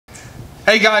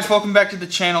Hey guys, welcome back to the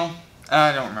channel.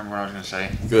 I don't remember what I was going to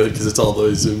say. Good, because it's all the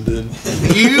way zoomed in.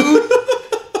 You...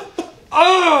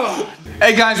 Oh!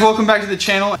 Hey guys, welcome back to the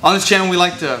channel. On this channel we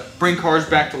like to bring cars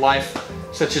back to life,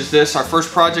 such as this. Our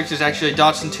first project is actually a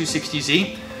Datsun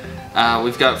 260Z.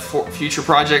 We've got future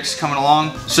projects coming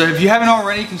along. So if you haven't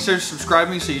already, consider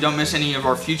subscribing so you don't miss any of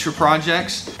our future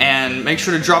projects. And make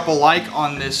sure to drop a like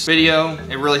on this video.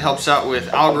 It really helps out with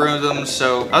algorithms,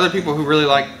 so other people who really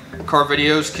like car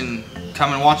videos can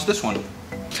come and watch this one.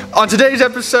 On today's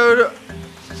episode,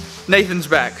 Nathan's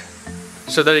back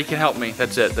so that he can help me.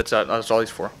 That's it. That's all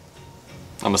he's for.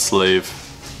 I'm a slave.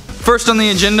 First on the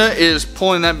agenda is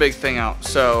pulling that big thing out.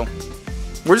 So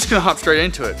we're just gonna hop straight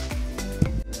into it.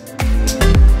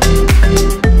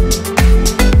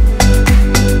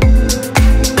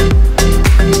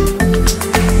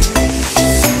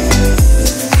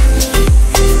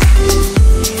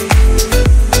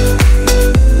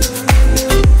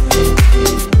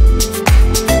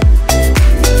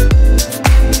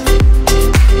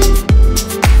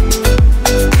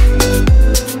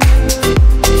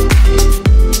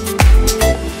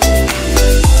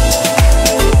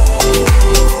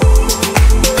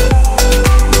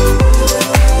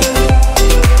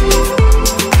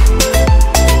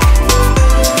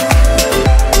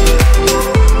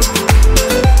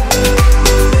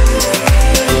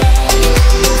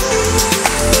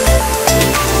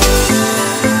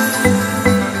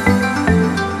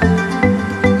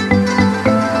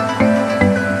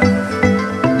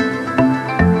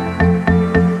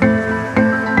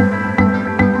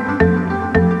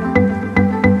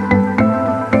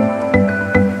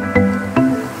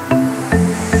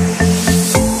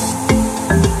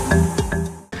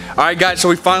 Alright guys, so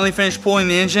we finally finished pulling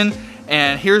the engine,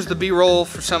 and here's the B-roll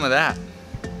for some of that.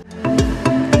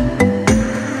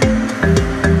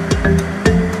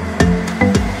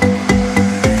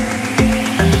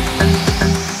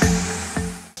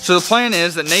 So the plan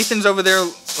is that Nathan's over there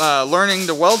learning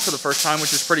to weld for the first time,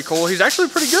 which is pretty cool. He's actually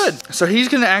pretty good. So he's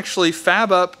going to actually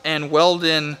fab up and weld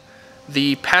in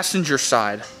the passenger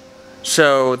side.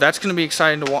 So that's going to be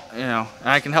exciting to, and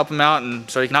I can help him out, and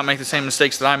so he can not make the same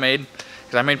mistakes that I made.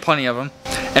 I made plenty of them.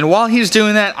 And while he's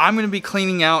doing that, I'm going to be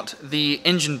cleaning out the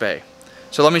engine bay.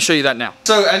 So let me show you that now.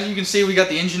 So as you can see, we got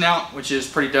the engine out, which is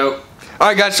pretty dope.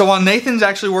 Alright guys, so while Nathan's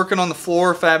actually working on the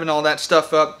floor, fabbing all that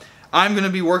stuff up, I'm going to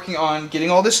be working on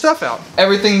getting all this stuff out.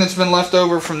 Everything that's been left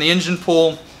over from the engine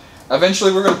pull.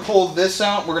 Eventually we're going to pull this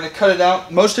out, we're going to cut it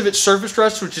out. Most of it's surface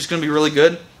rust, which is going to be really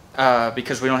good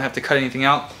because we don't have to cut anything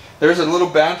out. There's a little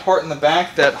bad part in the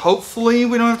back that hopefully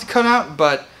we don't have to cut out,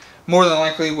 but more than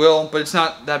likely will, but it's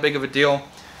not that big of a deal.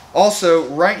 Also,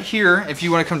 right here, if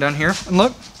you want to come down here and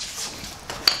look,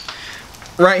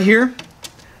 right here,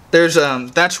 there's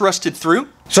that's rusted through.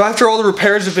 So after all the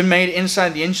repairs have been made inside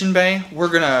the engine bay, we're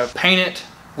gonna paint it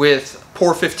with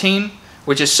Pour 15,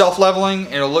 which is self-leveling.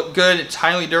 It'll look good, it's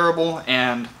highly durable,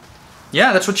 and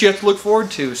yeah, that's what you have to look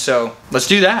forward to. So let's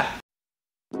do that.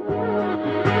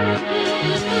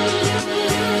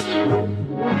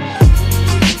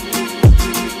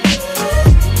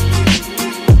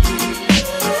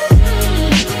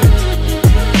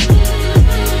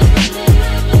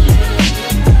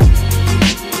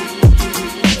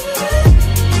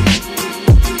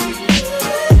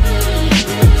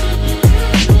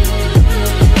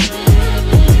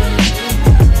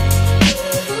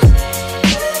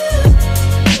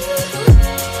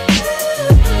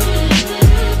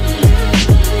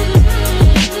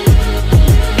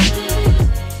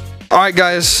 Alright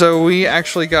guys, so we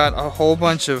actually got a whole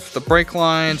bunch of the brake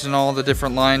lines and all the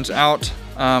different lines out.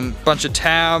 Bunch of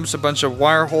tabs, a bunch of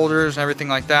wire holders and everything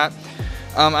like that.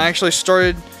 I actually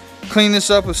started cleaning this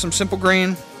up with some simple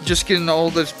green, just getting all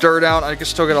this dirt out. I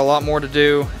still got a lot more to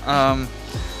do.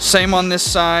 Same on this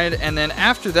side, and then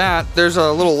after that there's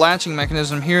a little latching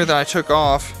mechanism here that I took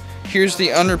off. Here's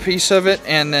the under piece of it,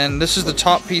 and then this is the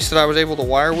top piece that I was able to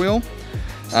wire wheel.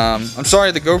 I'm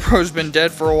sorry the GoPro's been dead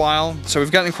for a while, so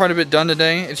we've gotten quite a bit done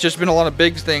today. It's just been a lot of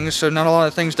big things, so not a lot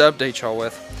of things to update y'all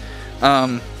with.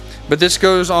 But this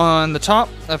goes on the top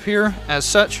up here as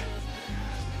such,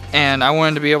 and I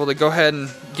wanted to be able to go ahead and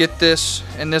get this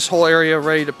and this whole area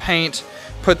ready to paint,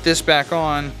 put this back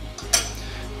on,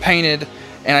 painted,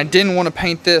 and I didn't want to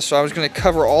paint this, so I was going to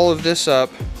cover all of this up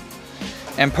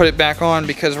and put it back on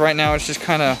because right now it's just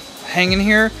kind of hanging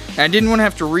here, and I didn't want to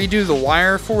have to redo the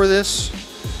wire for this.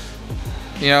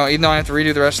 Even though I have to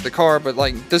redo the rest of the car, but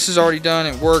like this is already done,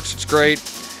 it works, it's great.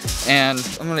 And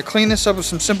I'm gonna clean this up with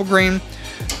some simple green,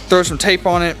 throw some tape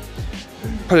on it,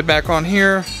 put it back on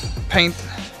here, paint,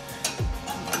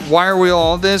 wire wheel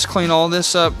all this, clean all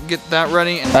this up, get that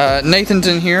ready. Nathan's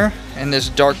in here, in this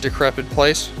dark, decrepit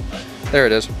place. There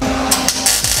it is.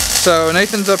 So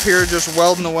Nathan's up here just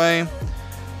welding away.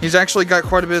 He's actually got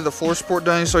quite a bit of the floor support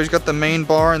done, so he's got the main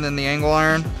bar and then the angle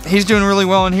iron. He's doing really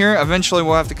well in here. Eventually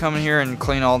we'll have to come in here and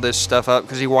clean all this stuff up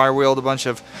because he wire wheeled a bunch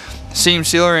of seam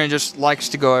sealer and it just likes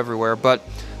to go everywhere, but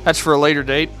that's for a later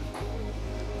date.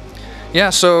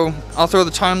 Yeah, so I'll throw the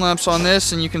time lapse on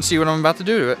this and you can see what I'm about to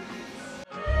do to it.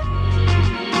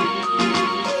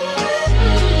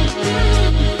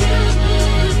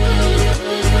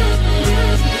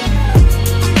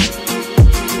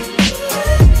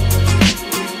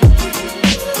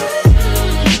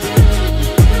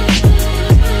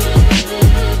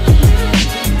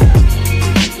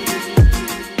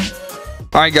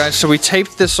 Alright guys, so we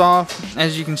taped this off,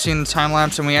 as you can see in the time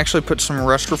lapse, and we actually put some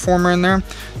rust reformer in there.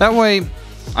 That way,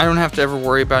 I don't have to ever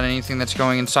worry about anything that's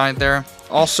going inside there.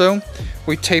 Also,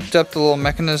 we taped up the little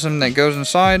mechanism that goes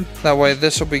inside. That way,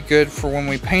 this will be good for when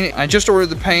we paint it. I just ordered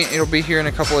the paint. It'll be here in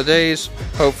a couple of days.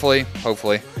 Hopefully.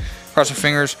 Cross our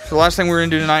fingers. The last thing we're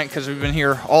going to do tonight, because we've been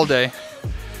here all day,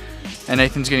 and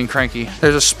Nathan's getting cranky.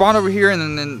 There's a spot over here,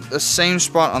 and then the same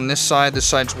spot on this side. This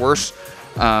side's worse.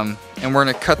 And we're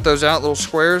going to cut those out, little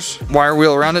squares, wire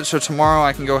wheel around it, so tomorrow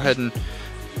I can go ahead and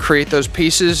create those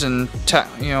pieces and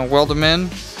weld them in,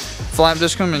 flap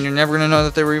disc them, and you're never going to know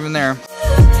that they were even there.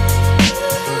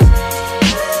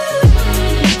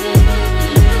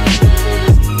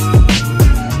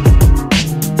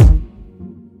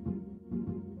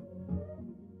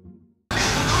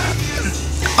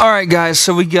 Alright guys,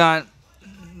 so we got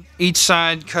each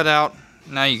side cut out.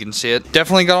 Now you can see it.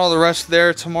 Definitely got all the rest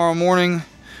there. Tomorrow morning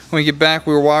when we get back,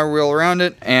 we'll wire wheel around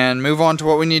it and move on to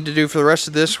what we need to do for the rest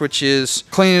of this, which is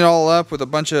clean it all up with a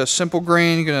bunch of simple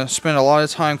grain. You're gonna spend a lot of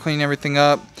time cleaning everything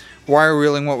up, wire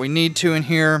wheeling what we need to in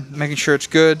here, making sure it's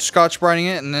good, scotch brighting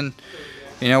it, and then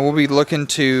we'll be looking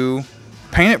to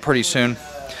paint it pretty soon.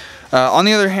 On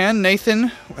the other hand,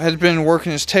 Nathan has been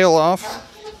working his tail off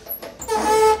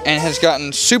and has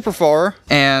gotten super far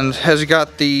and has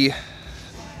got the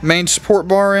main support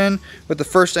bar in with the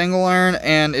first angle iron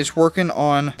and is working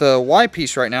on the Y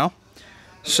piece right now.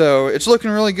 So it's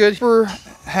looking really good. We're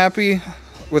happy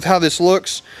with how this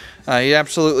looks. He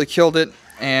absolutely killed it,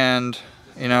 and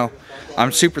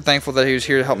I'm super thankful that he was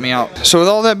here to help me out. So with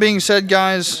all that being said,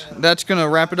 guys, that's gonna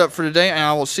wrap it up for today, and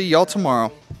I will see y'all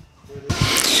tomorrow.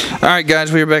 Alright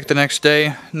guys, we are back the next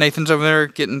day. Nathan's over there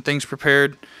getting things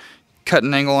prepared,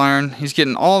 cutting angle iron. He's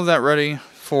getting all of that ready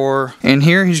for in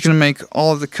here. He's going to make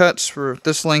all of the cuts for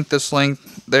this length,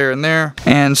 there, and there.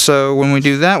 And so when we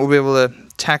do that, we'll be able to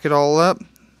tack it all up,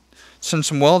 send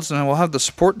some welds, and then we'll have the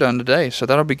support done today. So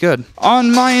that'll be good.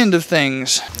 On my end of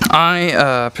things,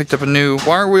 I picked up a new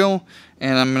wire wheel,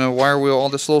 and I'm going to wire wheel all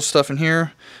this little stuff in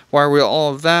here, wire wheel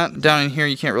all of that. Down in here,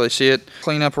 you can't really see it.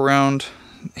 Clean up around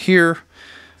here,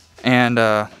 and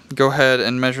go ahead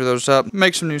and measure those up.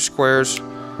 Make some new squares.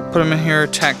 Put them in here,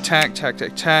 tack,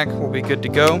 we'll be good to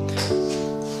go.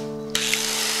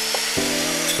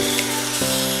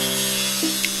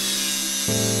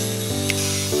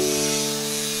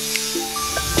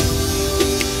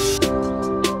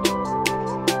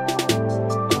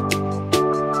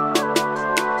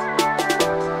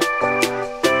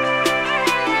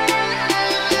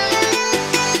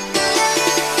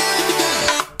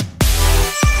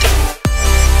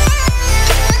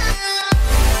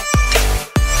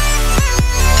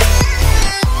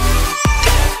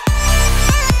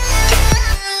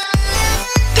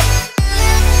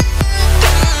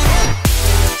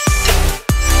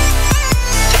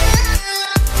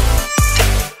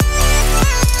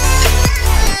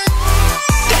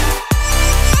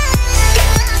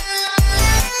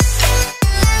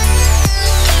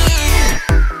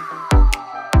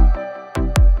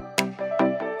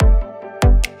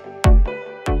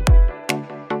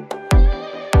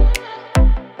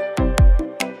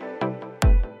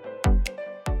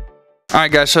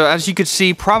 Alright guys, so as you could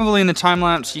see, probably in the time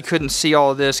lapse, you couldn't see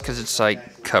all of this because it's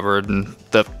like covered and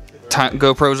the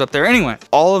GoPro's up there. Anyway,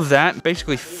 all of that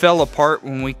basically fell apart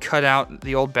when we cut out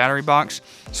the old battery box.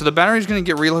 So the battery's going to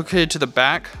get relocated to the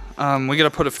back. We got to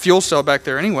put a fuel cell back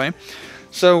there anyway.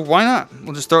 So why not?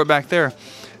 We'll just throw it back there.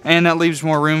 And that leaves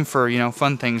more room for,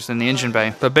 fun things than the engine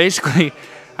bay. But basically,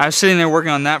 I was sitting there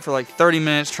working on that for like 30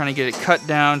 minutes, trying to get it cut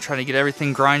down, trying to get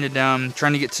everything grinded down,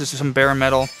 trying to get to some bare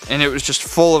metal, and it was just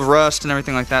full of rust and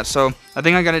everything like that. So I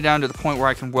think I got it down to the point where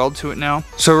I can weld to it now.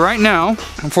 So right now,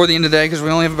 before the end of the day, because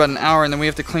we only have about an hour, and then we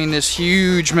have to clean this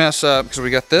huge mess up, because we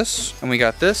got this, and we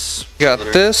got this, we got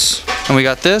this, and we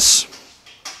got this.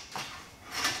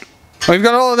 We've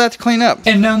got all of that to clean up.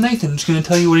 And now Nathan's going to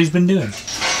tell you what he's been doing.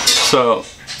 So,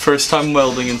 first time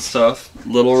welding and stuff.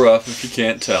 Little rough if you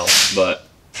can't tell, but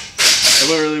it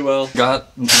went really well.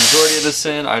 Got the majority of this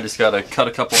in. I just gotta cut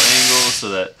a couple angles so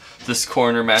that this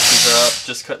corner matches up.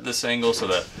 Just cut this angle so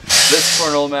that this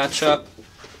corner will match up.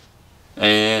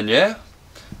 And yeah,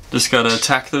 just gotta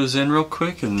tack those in real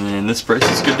quick and then this brace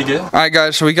is good to go. Alright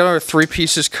guys, so we got our 3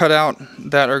 pieces cut out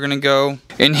that are gonna go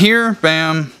in here.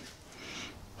 Bam,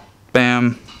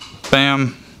 bam,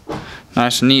 bam.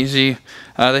 Nice and easy.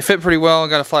 They fit pretty well.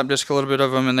 Got a flap disc, a little bit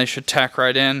of them, and they should tack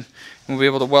right in. We'll be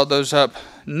able to weld those up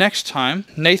next time.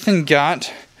 Nathan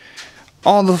got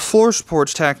all the floor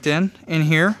supports tacked in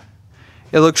here.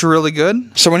 It looks really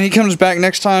good. So when he comes back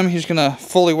next time, he's gonna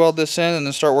fully weld this in and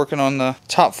then start working on the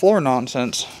top floor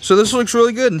nonsense. So this looks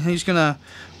really good, and he's gonna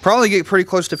probably get pretty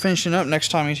close to finishing up next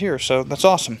time he's here. So that's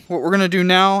awesome. What we're gonna do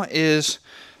now is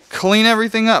clean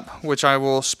everything up, which I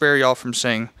will spare y'all from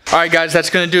saying. All right guys, that's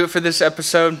gonna do it for this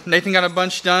episode. Nathan got a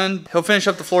bunch done. He'll finish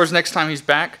up the floors next time he's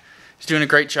back. He's doing a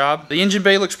great job. The engine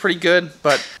bay looks pretty good,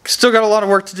 but still got a lot of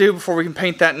work to do before we can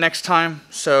paint that next time.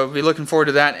 So be looking forward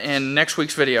to that in next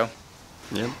week's video.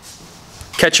 Yep.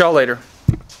 Catch y'all later.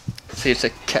 See, it's a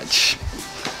catch.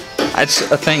 It's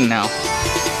a thing now.